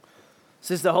This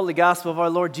is the Holy Gospel of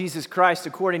our Lord Jesus Christ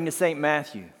according to St.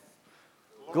 Matthew.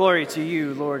 Glory to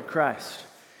you, Lord Christ.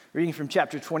 Reading from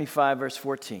chapter 25, verse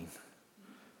 14.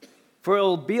 For it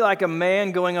will be like a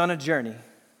man going on a journey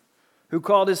who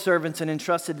called his servants and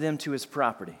entrusted them to his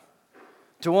property.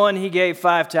 To one he gave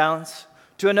 5 talents,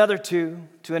 to another 2,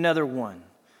 to another 1,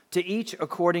 to each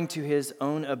according to his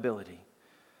own ability.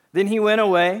 Then he went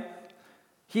away.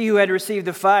 He who had received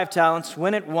the 5 talents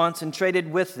went at once and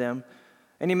traded with them,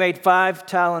 and he made 5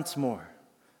 talents more.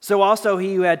 So also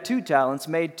he who had 2 talents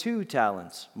made 2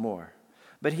 talents more.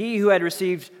 But he who had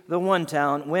received the 1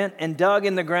 talent went and dug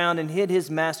in the ground and hid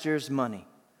his master's money.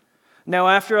 Now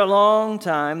after a long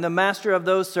time, the master of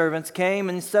those servants came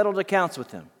and settled accounts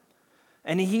with him.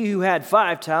 And he who had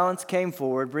 5 talents came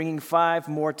forward, bringing 5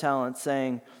 more talents,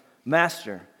 saying,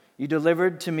 Master, you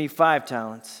delivered to me 5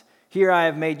 talents. Here I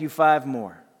have made you 5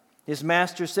 more. His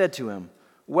master said to him,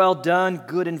 Well done,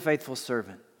 good and faithful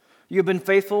servant. You have been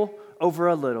faithful over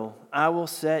a little. I will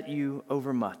set you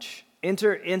over much.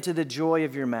 Enter into the joy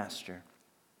of your master.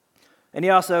 And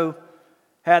he also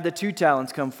had the 2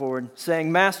 talents come forward,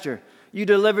 saying, Master, you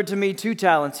delivered to me 2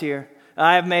 talents here.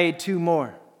 I have made 2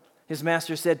 more. His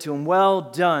master said to him, Well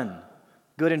done,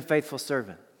 good and faithful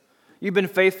servant. You've been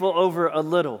faithful over a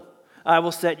little. I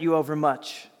will set you over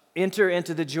much. Enter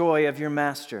into the joy of your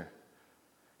master.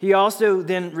 He also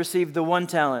then received the 1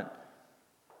 talent,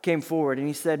 came forward, and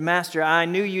he said, Master, I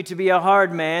knew you to be a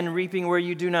hard man, reaping where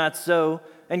you do not sow,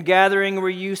 and gathering where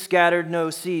you scattered no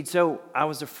seed. So I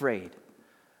was afraid.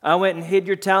 I went and hid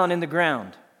your talent in the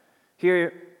ground.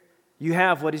 Here you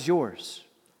have what is yours.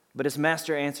 But his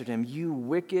master answered him, You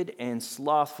wicked and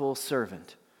slothful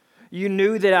servant. You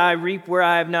knew that I reap where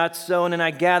I have not sown, and I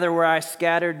gather where I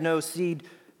scattered no seed.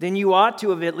 Then you ought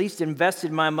to have at least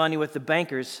invested my money with the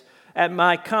bankers. At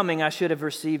my coming, I should have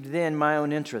received then my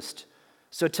own interest.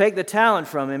 So take the talent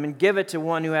from him and give it to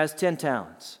one who has 10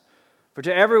 talents. For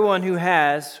to everyone who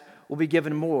has will be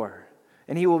given more,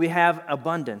 and he will have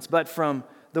abundance. But from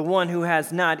the one who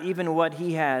has not, even what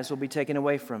he has will be taken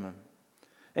away from him.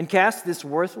 And cast this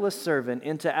worthless servant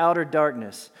into outer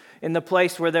darkness, in the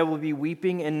place where there will be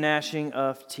weeping and gnashing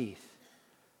of teeth.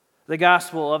 The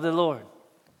gospel of the Lord.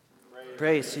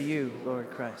 Praise to you, Lord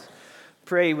Christ.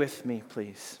 Pray with me,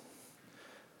 please.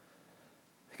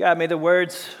 God, may the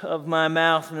words of my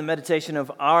mouth and the meditation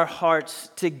of our hearts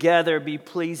together be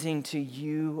pleasing to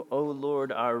you, O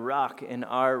Lord, our rock and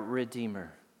our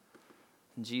Redeemer.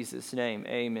 In Jesus' name,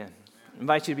 amen. I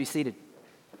invite you to be seated.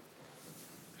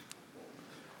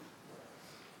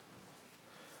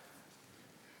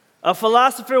 A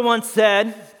philosopher once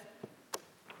said,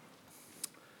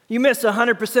 You miss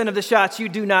 100% of the shots you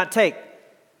do not take.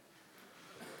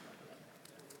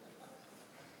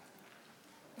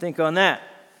 Think on that.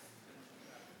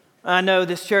 I know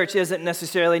this church isn't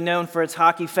necessarily known for its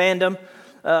hockey fandom,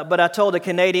 but I told a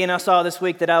Canadian I saw this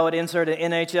week that I would insert an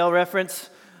NHL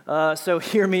reference, so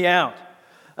hear me out.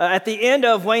 At the end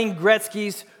of Wayne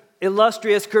Gretzky's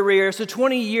illustrious career, so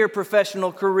 20-year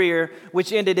professional career,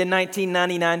 which ended in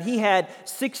 1999, he had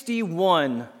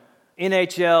 61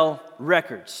 NHL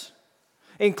records,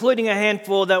 including a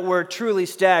handful that were truly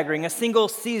staggering. A single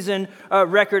season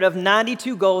record of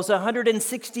 92 goals,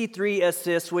 163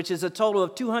 assists, which is a total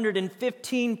of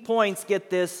 215 points,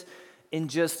 get this, in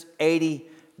just 80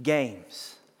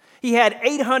 games. He had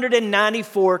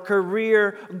 894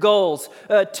 career goals,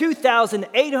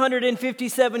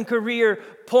 2,857 career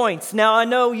points. Now, I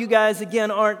know you guys,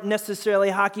 again, aren't necessarily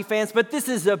hockey fans, but this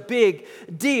is a big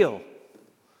deal.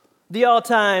 The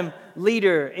all-time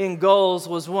leader in goals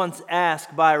was once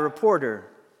asked by a reporter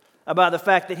about the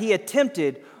fact that he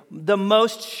attempted the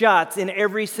most shots in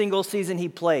every single season he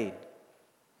played.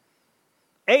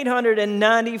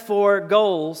 894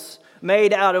 goals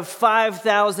made out of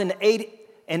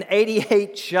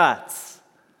 5,088 shots.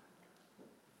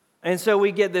 And so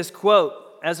we get this quote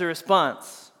as a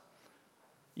response.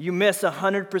 You miss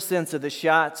 100% of the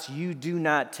shots you do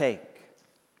not take.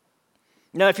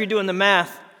 Now, if you're doing the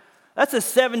math, that's a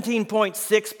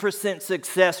 17.6%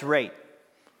 success rate.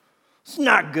 It's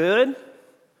not good,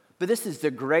 but this is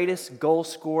the greatest goal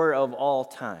scorer of all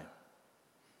time.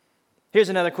 Here's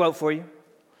another quote for you.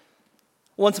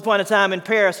 Once upon a time in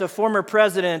Paris, a former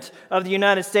president of the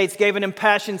United States gave an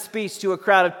impassioned speech to a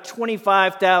crowd of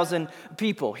 25,000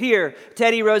 people. Here,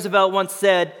 Teddy Roosevelt once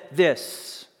said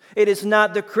this, It is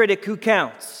not the critic who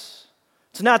counts.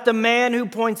 It's not the man who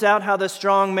points out how the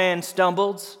strong man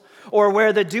stumbled, or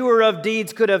where the doer of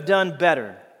deeds could have done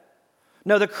better.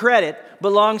 No, the credit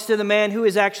belongs to the man who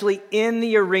is actually in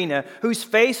the arena, whose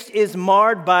face is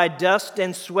marred by dust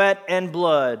and sweat and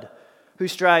blood, who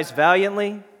strives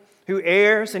valiantly, who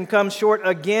errs and comes short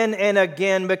again and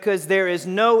again, because there is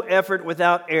no effort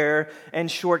without error and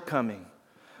shortcoming,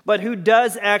 but who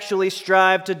does actually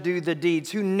strive to do the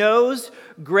deeds, who knows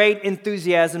great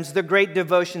enthusiasms, the great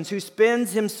devotions, who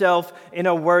spends himself in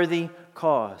a worthy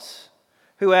cause,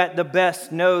 who at the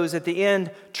best knows at the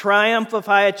end triumph of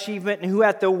high achievement, and who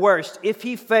at the worst, if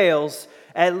he fails,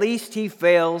 at least he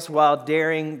fails while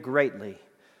daring greatly,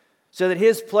 so that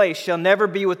his place shall never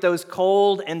be with those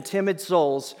cold and timid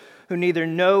souls who neither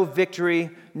know victory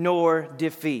nor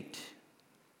defeat.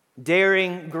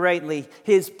 Daring greatly,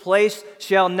 his place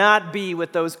shall not be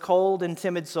with those cold and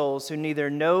timid souls who neither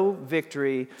know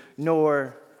victory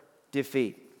nor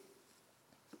defeat.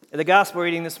 The gospel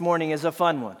reading this morning is a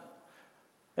fun one.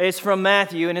 It's from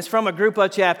Matthew, and it's from a group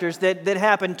of chapters that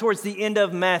happened towards the end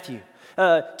of Matthew.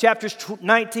 Chapters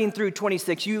 19 through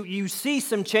 26, you see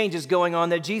some changes going on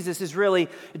that Jesus is really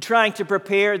trying to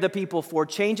prepare the people for,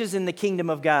 changes in the kingdom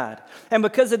of God. And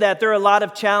because of that, there are a lot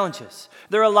of challenges.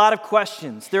 There are a lot of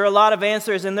questions. There are a lot of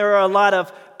answers, and there are a lot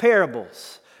of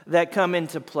parables that come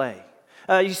into play.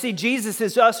 You see, Jesus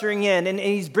is ushering in, and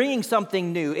he's bringing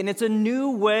something new, and it's a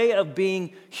new way of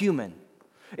being human.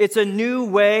 It's a new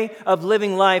way of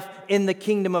living life in the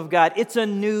kingdom of God. It's a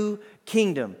new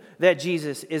kingdom that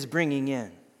Jesus is bringing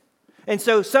in. And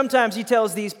so sometimes he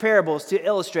tells these parables to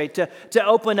illustrate, to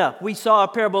open up. We saw a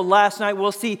parable last week,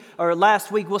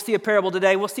 we'll see a parable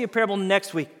today, we'll see a parable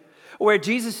next week, where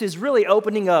Jesus is really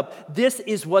opening up. This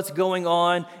is what's going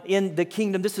on in the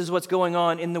kingdom. This is what's going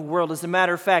on in the world. As a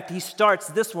matter of fact, he starts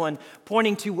this one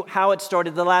pointing to how it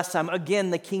started the last time.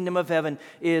 Again, the kingdom of heaven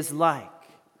is like.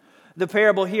 The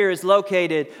parable here is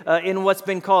located in what's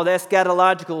been called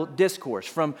eschatological discourse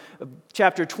from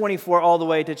chapter 24 all the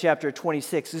way to chapter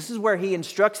 26. This is where he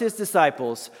instructs his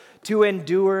disciples to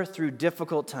endure through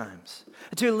difficult times,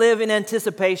 to live in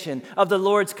anticipation of the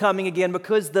Lord's coming again,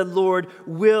 because the Lord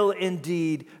will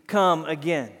indeed come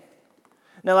again.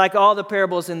 Now, like all the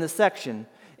parables in this section,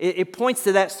 it points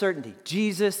to that certainty.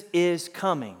 Jesus is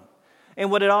coming. And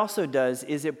what it also does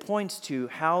is it points to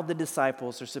how the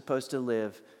disciples are supposed to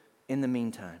live in the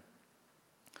meantime.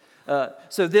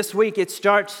 So this week it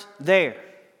starts there.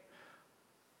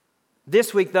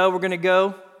 This week, though, we're going to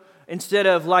go, instead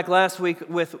of like last week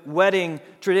with wedding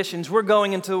traditions, we're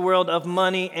going into the world of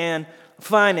money and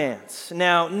finance.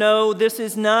 Now, no, this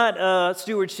is not a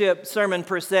stewardship sermon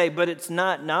per se, but it's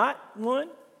not one.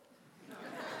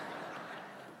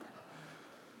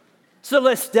 So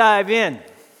let's dive in.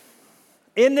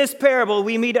 In this parable,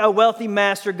 we meet a wealthy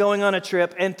master going on a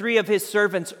trip and three of his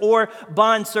servants, or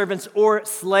bond servants, or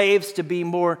slaves to be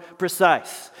more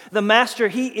precise. The master,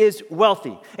 he is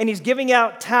wealthy, and he's giving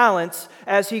out talents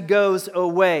as he goes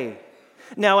away.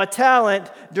 Now, a talent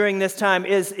during this time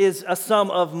is a sum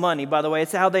of money, by the way.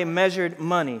 It's how they measured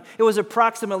money. It was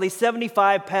approximately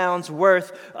 75 pounds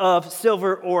worth of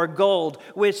silver or gold,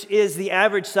 which is the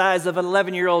average size of an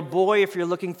 11-year-old boy, if you're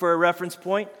looking for a reference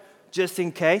point, just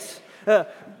in case.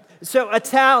 So a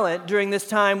talent during this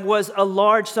time was a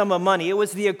large sum of money. It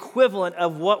was the equivalent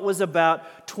of what was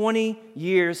about 20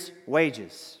 years'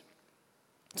 wages.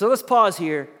 So let's pause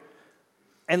here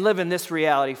and live in this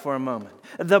reality for a moment.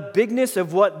 The bigness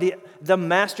of what the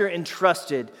master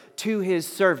entrusted to his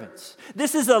servants.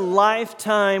 This is a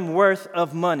lifetime worth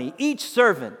of money. Each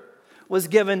servant was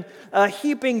given a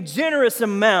heaping generous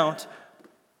amount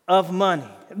of money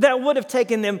that would have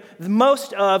taken them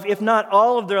most of, if not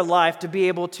all of their life to be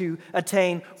able to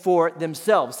attain for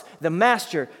themselves. The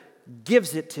master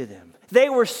gives it to them. They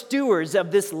were stewards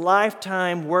of this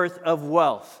lifetime worth of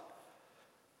wealth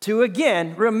to,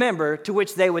 again, remember, to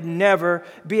which they would never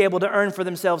be able to earn for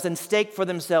themselves and stake for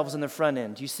themselves in the front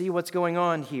end. You see what's going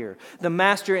on here? The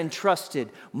master entrusted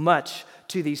much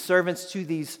to these servants, to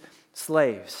these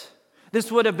slaves. This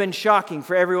would have been shocking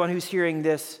for everyone who's hearing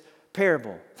this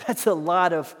parable. That's a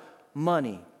lot of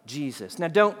money, Jesus. Now,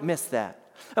 don't miss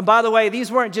that. And by the way,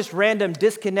 these weren't just random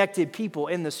disconnected people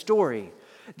in the story.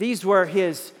 These were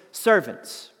his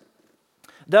servants.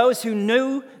 Those who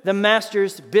knew the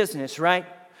master's business, right?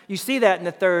 You see that in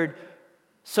the third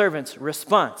servant's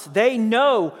response. They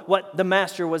know what the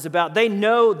master was about. They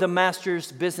know the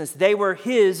master's business. They were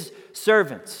his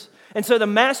servants. And so the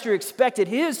master expected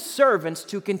his servants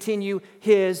to continue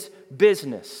his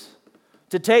business,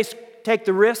 to take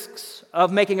the risks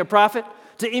of making a profit,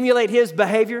 to emulate his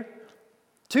behavior.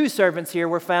 Two servants here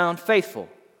were found faithful,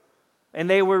 and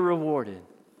they were rewarded.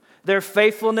 Their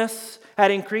faithfulness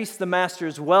had increased the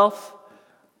master's wealth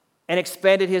and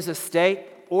expanded his estate,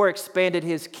 or expanded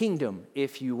his kingdom,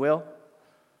 if you will.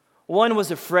 One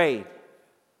was afraid,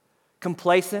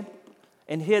 complacent,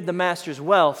 and hid the master's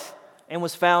wealth and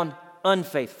was found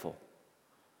unfaithful.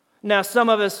 Now, some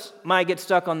of us might get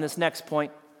stuck on this next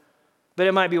point, but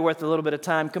it might be worth a little bit of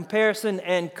time. Comparison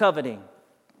and coveting.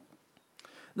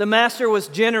 The master was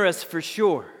generous for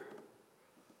sure.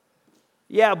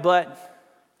 Yeah, but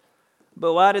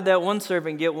why did that one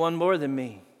servant get one more than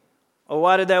me? Or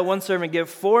why did that one servant get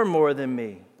four more than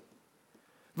me?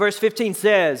 Verse 15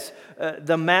 says,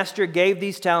 the master gave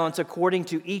these talents according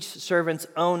to each servant's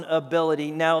own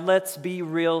ability. Now, let's be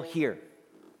real here.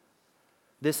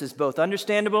 This is both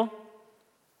understandable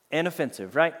and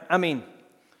offensive, right? I mean,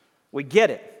 we get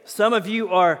it. Some of you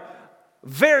are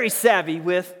very savvy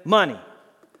with money.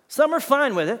 Some are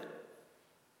fine with it.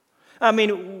 I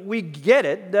mean, we get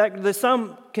it. That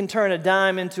some can turn a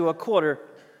dime into a quarter,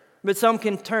 but some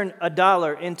can turn a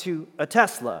dollar into a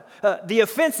Tesla. The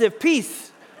offensive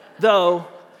piece, though,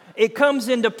 it comes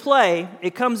into play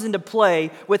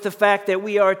with the fact that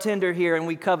we are tender here and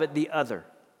we covet the other.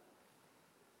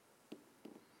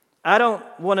 I don't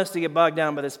want us to get bogged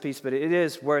down by this piece, but it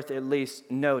is worth at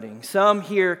least noting. Some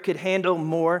here could handle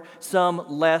more, some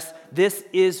less. This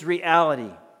is reality.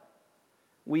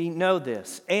 We know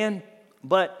this.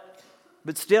 But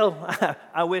still,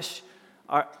 I wish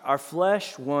our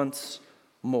flesh wants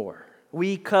more.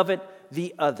 We covet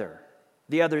the other.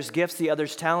 The other's gifts, the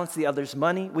other's talents, the other's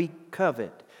money. We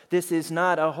covet. This is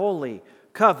not a holy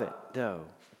covet, though.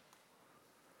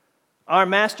 Our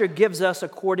master gives us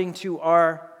according to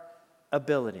our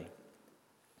ability.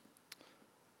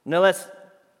 Now, let's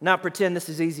not pretend this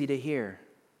is easy to hear.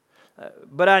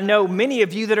 But I know many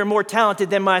of you that are more talented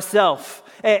than myself.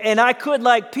 And I could,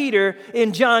 like Peter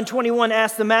in John 21,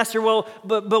 ask the master, well,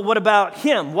 but what about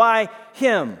him? Why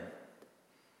him?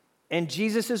 And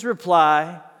Jesus'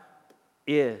 reply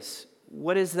is,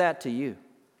 what is that to you?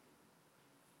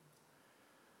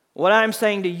 What I'm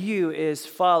saying to you is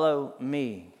follow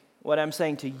me. What I'm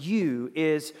saying to you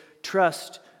is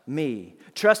trust me.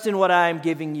 Trust in what I'm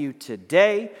giving you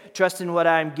today. Trust in what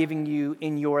I'm giving you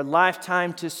in your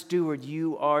lifetime to steward.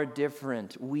 You are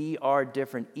different. We are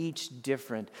different, each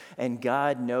different. And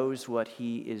God knows what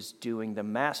He is doing. The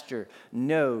Master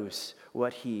knows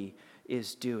what He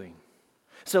is doing.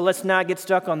 So let's not get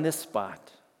stuck on this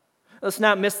spot. Let's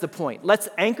not miss the point. Let's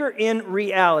anchor in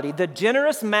reality. The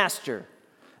generous Master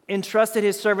entrusted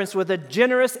his servants with a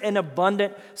generous and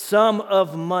abundant sum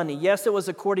of money. Yes, it was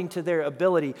according to their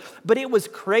ability, but it was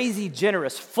crazy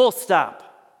generous, full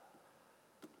stop.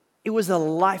 It was a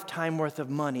lifetime worth of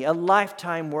money, a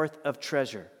lifetime worth of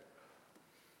treasure.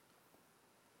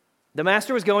 The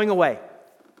master was going away.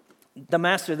 The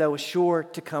master, though, was sure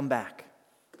to come back.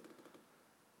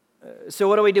 So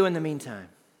what do we do in the meantime?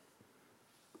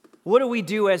 What do we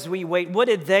do as we wait? What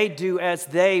did they do as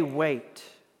they wait?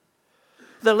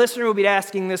 The listener will be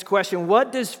asking this question: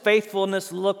 what does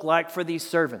faithfulness look like for these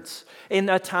servants in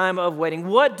a time of waiting?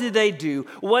 What do they do?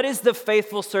 What is the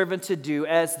faithful servant to do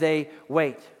as they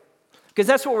wait? Because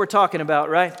that's what we're talking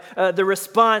about, right? The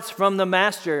response from the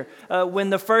master when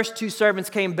the first two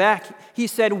servants came back, he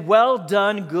said, "Well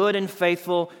done, good and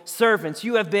faithful servants.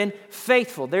 You have been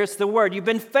faithful." There's the word. You've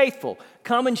been faithful.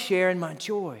 Come and share in my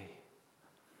joy.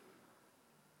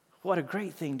 What a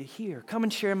great thing to hear. Come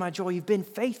and share my joy. You've been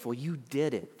faithful. You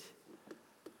did it.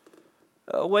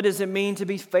 What does it mean to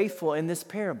be faithful in this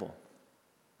parable?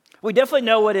 We definitely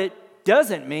know what it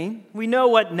doesn't mean. We know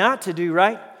what not to do,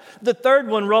 right? The third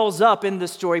one rolls up in the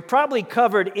story, probably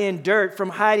covered in dirt from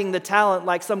hiding the talent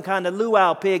like some kind of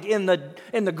luau pig in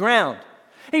the ground.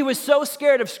 He was so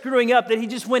scared of screwing up that he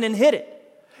just went and hid it.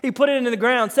 He put it in the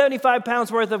ground, 75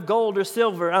 pounds worth of gold or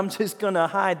silver. I'm just going to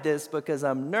hide this because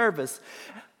I'm nervous.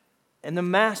 And the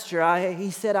master, he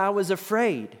said, I was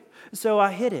afraid, so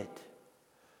I hid it.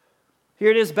 Here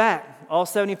it is back, all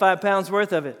 75 pounds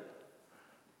worth of it.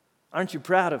 Aren't you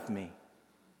proud of me?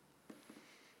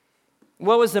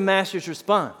 What was the master's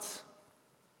response?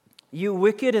 You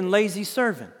wicked and lazy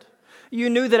servant. You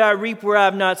knew that I reap where I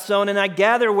have not sown, and I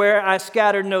gather where I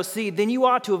scattered no seed. Then you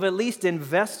ought to have at least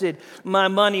invested my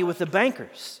money with the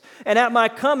bankers. And at my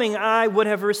coming, I would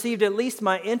have received at least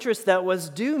my interest that was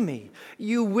due me.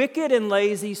 You wicked and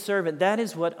lazy servant. That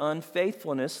is what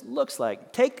unfaithfulness looks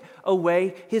like. Take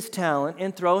away his talent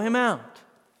and throw him out.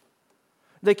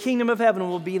 The kingdom of heaven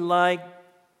will be like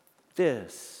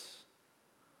this.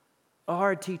 A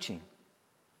hard teaching.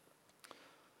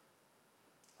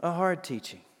 A hard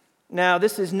teaching. Now,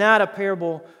 this is not a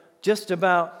parable just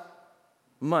about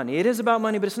money. It is about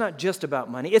money, but it's not just about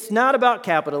money. It's not about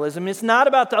capitalism. It's not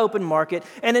about the open market.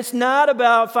 And it's not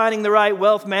about finding the right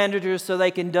wealth managers so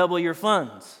they can double your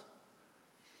funds.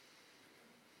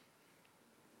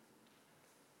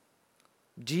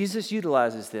 Jesus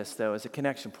utilizes this, though, as a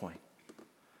connection point.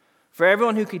 For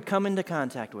everyone who could come into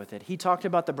contact with it. He talked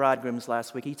about the bridegrooms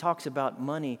last week. He talks about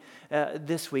money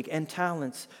this week and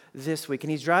talents this week.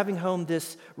 And he's driving home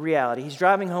this reality. He's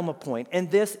driving home a point.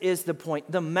 And this is the point.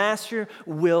 The master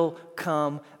will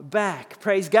come back.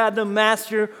 Praise God, the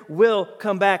master will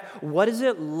come back. What does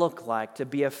it look like to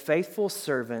be a faithful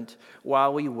servant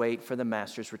while we wait for the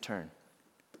master's return?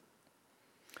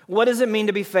 What does it mean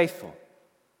to be faithful?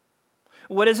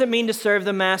 What does it mean to serve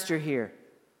the master here?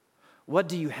 What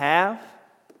do you have?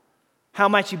 How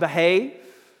might you behave?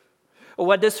 Or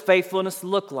what does faithfulness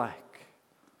look like?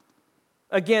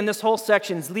 Again, this whole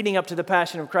section is leading up to the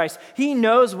Passion of Christ. He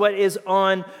knows what is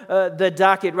on the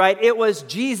docket, right? It was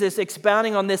Jesus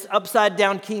expounding on this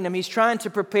upside-down kingdom. He's trying to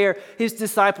prepare his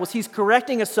disciples. He's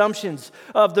correcting assumptions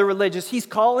of the religious. He's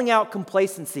calling out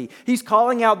complacency. He's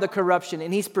calling out the corruption,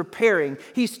 and he's preparing.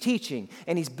 He's teaching,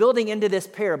 and he's building into this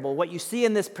parable. What you see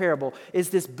in this parable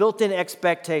is this built-in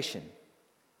expectation.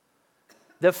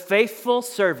 The faithful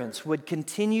servants would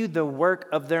continue the work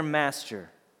of their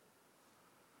master.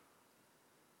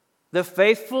 The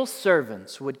faithful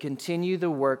servants would continue the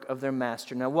work of their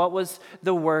master. Now, what was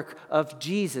the work of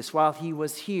Jesus while he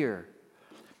was here?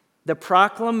 The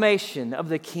proclamation of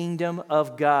the kingdom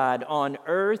of God on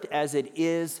earth as it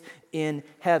is in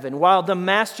heaven. While the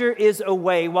master is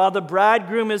away, while the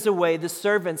bridegroom is away, the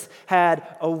servants had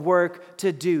a work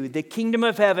to do. The kingdom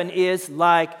of heaven is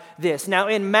like this. Now,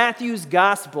 in Matthew's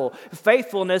gospel,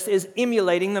 faithfulness is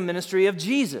emulating the ministry of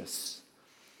Jesus.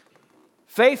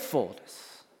 Faithfulness.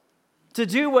 To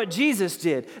do what Jesus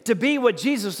did, to be what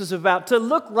Jesus was about, to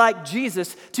look like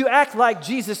Jesus, to act like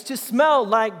Jesus, to smell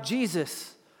like Jesus.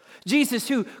 Jesus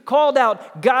who called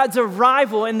out God's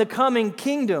arrival in the coming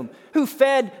kingdom, who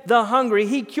fed the hungry,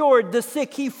 he cured the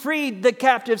sick, he freed the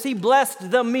captives, he blessed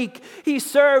the meek, he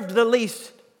served the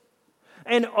least.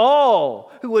 And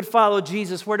all who would follow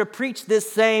Jesus were to preach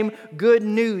this same good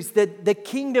news that the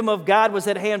kingdom of God was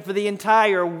at hand for the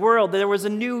entire world. There was a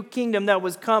new kingdom that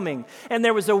was coming, and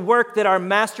there was a work that our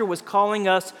master was calling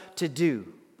us to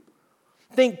do.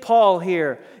 Think Paul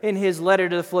here in his letter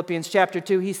to the Philippians chapter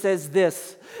 2. He says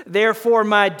this, "Therefore,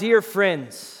 my dear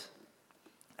friends,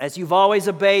 as you've always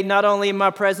obeyed, not only in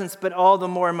my presence, but all the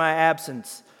more in my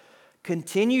absence,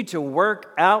 continue to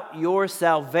work out your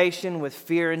salvation with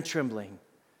fear and trembling.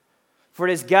 For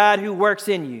it is God who works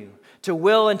in you to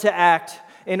will and to act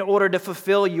in order to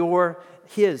fulfill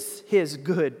his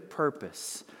good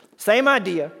purpose." Same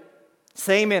idea,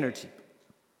 same energy.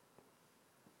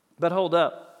 But hold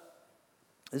up.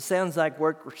 This sounds like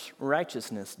work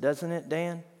righteousness, doesn't it,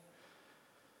 Dan?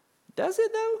 Does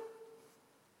it though?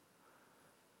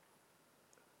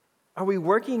 Are we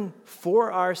working for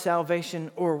our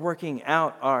salvation or working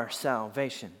out our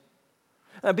salvation?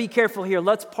 Be careful here.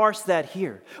 Let's parse that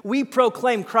here. We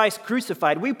proclaim Christ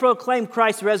crucified. We proclaim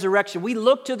Christ's resurrection. We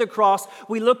look to the cross.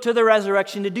 We look to the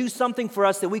resurrection to do something for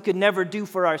us that we could never do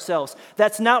for ourselves.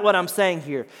 That's not what I'm saying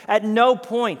here. At no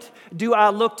point do I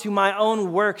look to my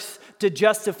own works to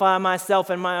justify myself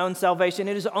and my own salvation.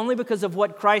 It is only because of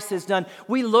what Christ has done.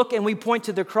 We look and we point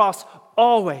to the cross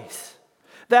always.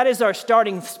 That is our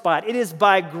starting spot. It is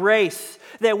by grace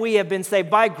that we have been saved,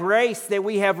 by grace that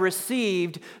we have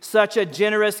received such a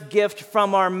generous gift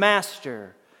from our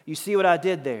Master. You see what I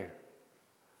did there?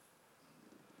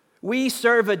 We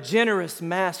serve a generous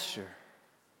Master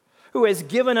who has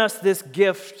given us this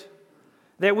gift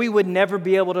that we would never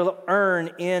be able to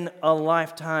earn in a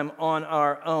lifetime on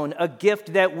our own. A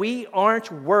gift that we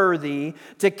aren't worthy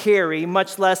to carry,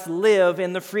 much less live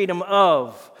in the freedom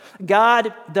of.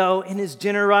 God, though, in his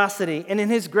generosity and in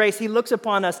his grace, he looks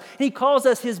upon us. He calls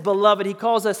us his beloved. He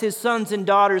calls us his sons and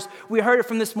daughters. We heard it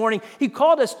from this morning. He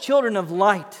called us children of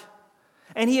light.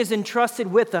 And he has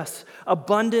entrusted with us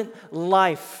abundant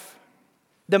life.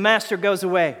 The master goes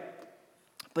away,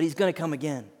 but he's going to come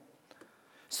again.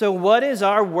 So what is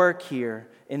our work here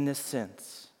in this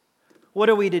sense? What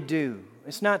are we to do?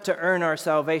 It's not to earn our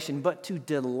salvation, but to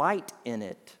delight in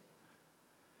it.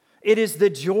 It is the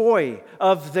joy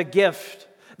of the gift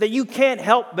that you can't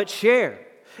help but share.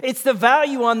 It's the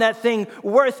value on that thing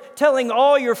worth telling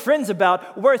all your friends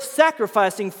about, worth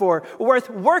sacrificing for, worth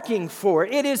working for.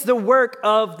 It is the work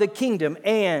of the kingdom.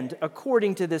 And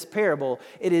according to this parable,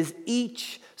 it is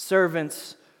each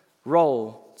servant's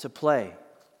role to play.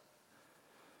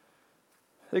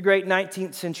 The great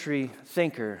 19th century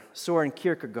thinker, Soren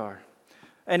Kierkegaard,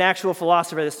 an actual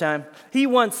philosopher at this time, he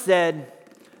once said,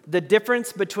 the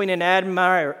difference between an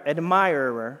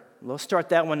admirer, we'll start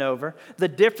that one over, the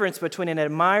difference between an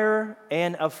admirer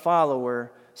and a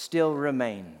follower still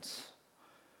remains.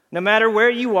 No matter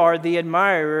where you are, the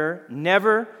admirer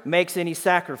never makes any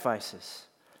sacrifices.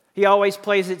 He always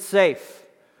plays it safe.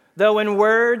 Though in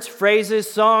words,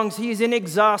 phrases, songs, he's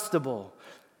inexhaustible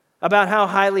about how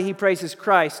highly he praises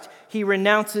Christ, he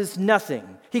renounces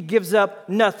nothing. He gives up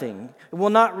nothing. Will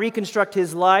not reconstruct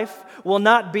his life, will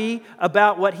not be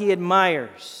about what he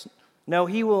admires. No,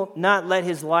 he will not let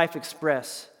his life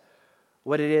express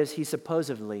what it is he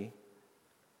supposedly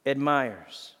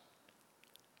admires.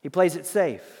 He plays it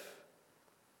safe,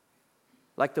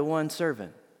 like the one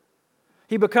servant.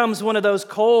 He becomes one of those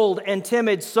cold and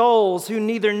timid souls who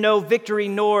neither know victory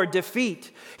nor defeat.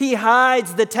 He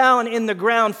hides the talent in the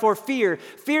ground for fear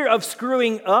of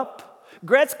screwing up.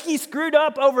 Gretzky screwed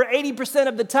up over 80%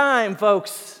 of the time,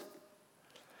 folks.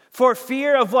 For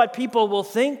fear of what people will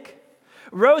think.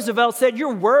 Roosevelt said,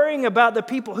 you're worrying about the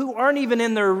people who aren't even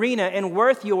in the arena and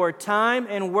worth your time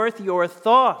and worth your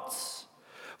thoughts.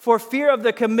 For fear of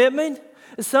the commitment,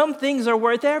 some things are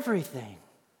worth everything.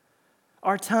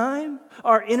 Our time,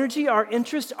 our energy, our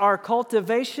interest, our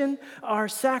cultivation, our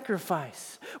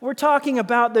sacrifice. We're talking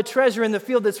about the treasure in the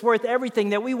field that's worth everything,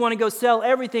 that we want to go sell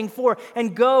everything for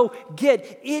and go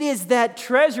get. It is that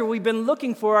treasure we've been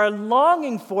looking for, are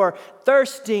longing for,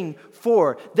 thirsting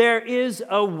for. There is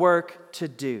a work to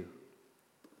do.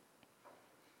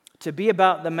 To be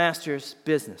about the master's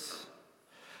business.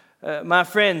 My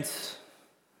friends,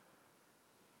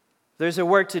 there's a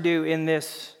work to do in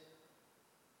this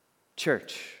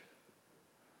church.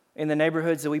 In the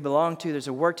neighborhoods that we belong to, there's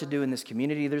a work to do in this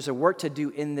community. There's a work to do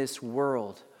in this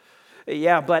world.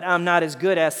 Yeah, but I'm not as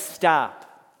good as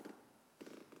stop.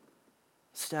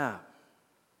 Stop.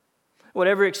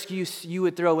 Whatever excuse you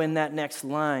would throw in that next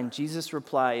line, Jesus'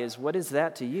 reply is, what is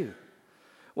that to you?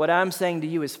 What I'm saying to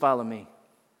you is follow me.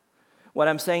 What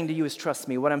I'm saying to you is trust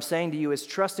me. What I'm saying to you is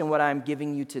trust in what I'm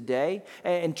giving you today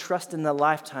and trust in the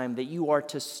lifetime that you are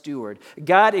to steward.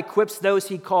 God equips those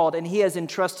he called, and he has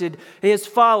entrusted his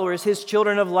followers, his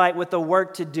children of light, with the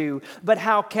work to do. But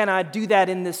how can I do that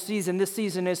in this season? This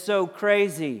season is so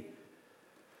crazy.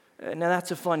 Now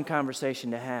that's a fun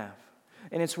conversation to have.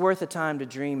 And it's worth a time to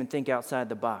dream and think outside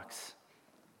the box.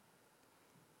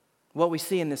 What we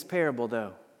see in this parable,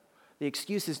 though, the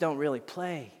excuses don't really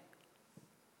play.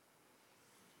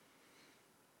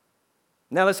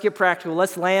 Now let's get practical.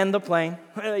 Let's land the plane.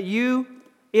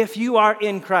 If you are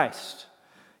in Christ,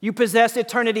 you possess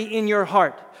eternity in your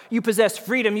heart. You possess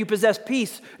freedom. You possess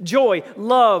peace, joy,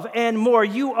 love, and more.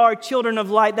 You are children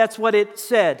of light. That's what it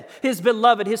said. His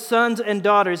beloved, his sons and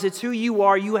daughters. It's who you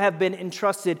are. You have been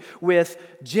entrusted with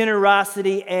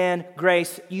generosity and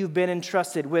grace. You've been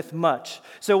entrusted with much.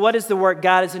 So what is the work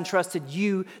God has entrusted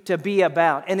you to be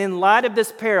about? And in light of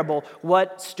this parable,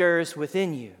 what stirs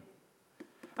within you?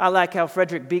 I like how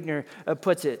Frederick Buechner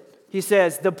puts it. He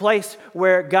says, the place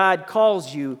where God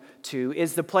calls you to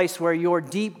is the place where your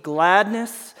deep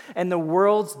gladness and the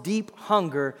world's deep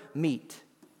hunger meet.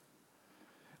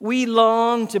 We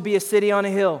long to be a city on a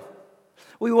hill.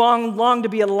 We long to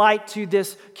be a light to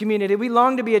this community. We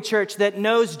long to be a church that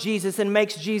knows Jesus and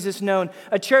makes Jesus known.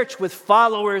 A church with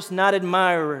followers, not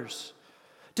admirers.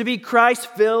 To be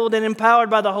Christ-filled and empowered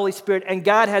by the Holy Spirit. And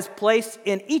God has placed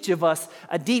in each of us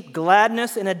a deep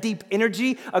gladness and a deep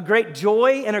energy, a great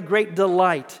joy and a great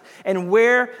delight. And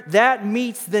where that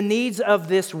meets the needs of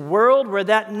this world, where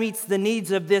that meets the needs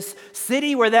of this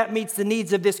city, where that meets the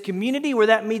needs of this community, where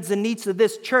that meets the needs of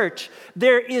this church,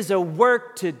 there is a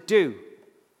work to do.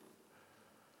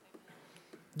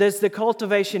 Does the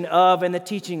cultivation of and the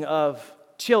teaching of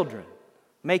children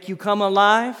make you come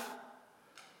alive?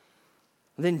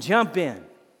 Then jump in.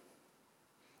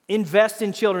 Invest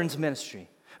in children's ministry.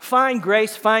 Find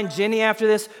Grace, find Jenny after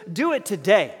this. Do it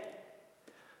today.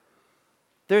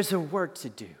 There's a work to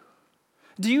do.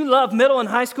 Do you love middle and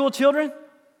high school children?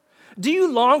 Do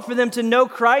you long for them to know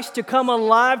Christ, to come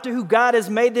alive to who God has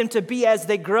made them to be as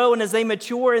they grow and as they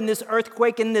mature in this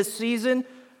earthquake in this season?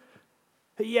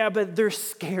 Yeah, but they're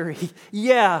scary.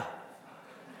 Yeah,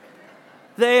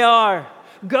 they are.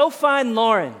 Go find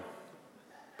Lauren.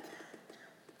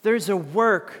 There's a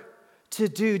work to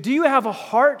do. Do you have a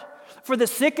heart for the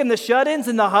sick and the shut-ins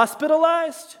and the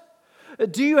hospitalized?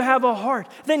 Do you have a heart?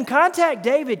 Then contact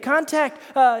David. Contact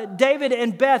David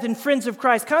and Beth and Friends of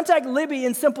Christ. Contact Libby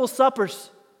in Simple Suppers.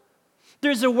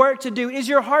 There's a work to do. Is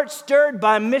your heart stirred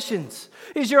by missions?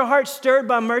 Is your heart stirred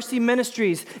by Mercy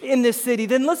Ministries in this city?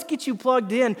 Then let's get you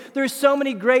plugged in. There's so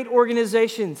many great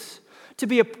organizations to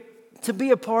be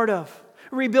a part of.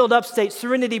 Rebuild Upstate,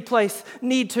 Serenity Place,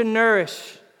 Need to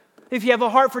Nourish. If you have a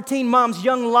heart for teen moms,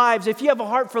 Young Lives. If you have a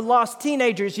heart for lost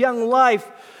teenagers, Young Life.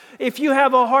 If you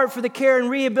have a heart for the care and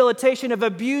rehabilitation of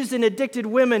abused and addicted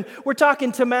women, we're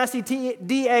talking Tomasi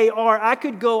DAR. I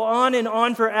could go on and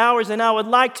on for hours, and I would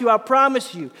like to, I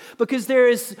promise you, because there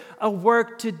is a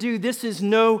work to do. This is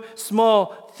no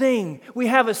small thing. We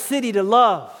have a city to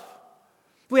love.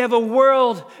 We have a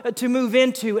world to move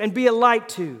into and be a light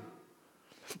to.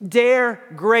 Dare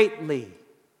greatly,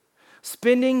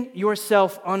 spending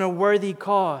yourself on a worthy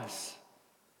cause.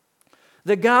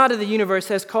 The God of the universe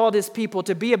has called his people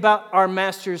to be about our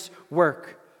master's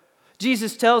work.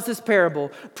 Jesus tells this parable,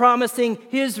 promising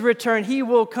his return. He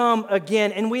will come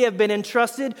again, and we have been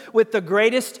entrusted with the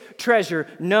greatest treasure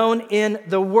known in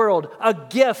the world, a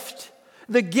gift,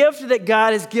 the gift that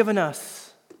God has given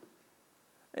us.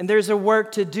 And there's a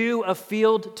work to do, a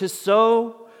field to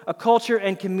sow, a culture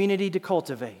and community to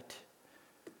cultivate.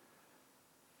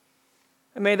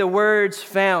 And may the words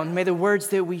found, may the words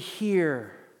that we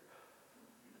hear,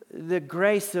 the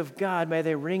grace of God, may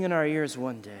they ring in our ears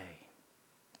one day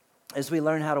as we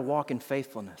learn how to walk in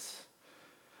faithfulness.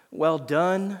 Well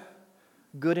done,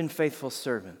 good and faithful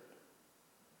servant.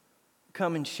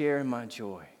 Come and share in my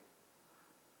joy.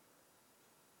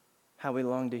 How we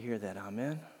long to hear that.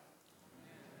 Amen.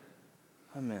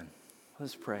 Amen.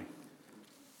 Let's pray.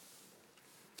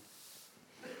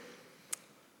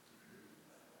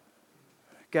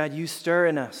 God, you stir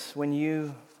in us when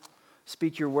you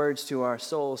speak your words to our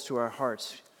souls, to our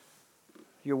hearts.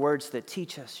 Your words that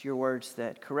teach us, your words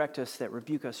that correct us, that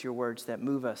rebuke us, your words that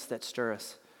move us, that stir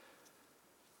us.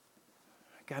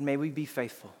 God, may we be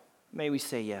faithful. May we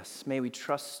say yes. May we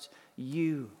trust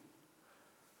you.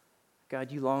 God,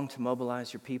 you long to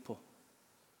mobilize your people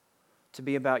to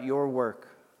be about your work.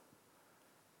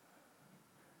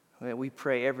 We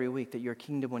pray every week that your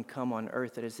kingdom would come on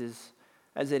earth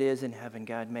as it is in heaven.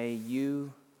 God, may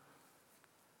you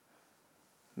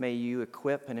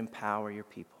equip and empower your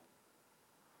people.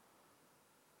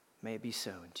 May it be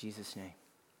so in Jesus' name.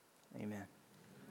 Amen.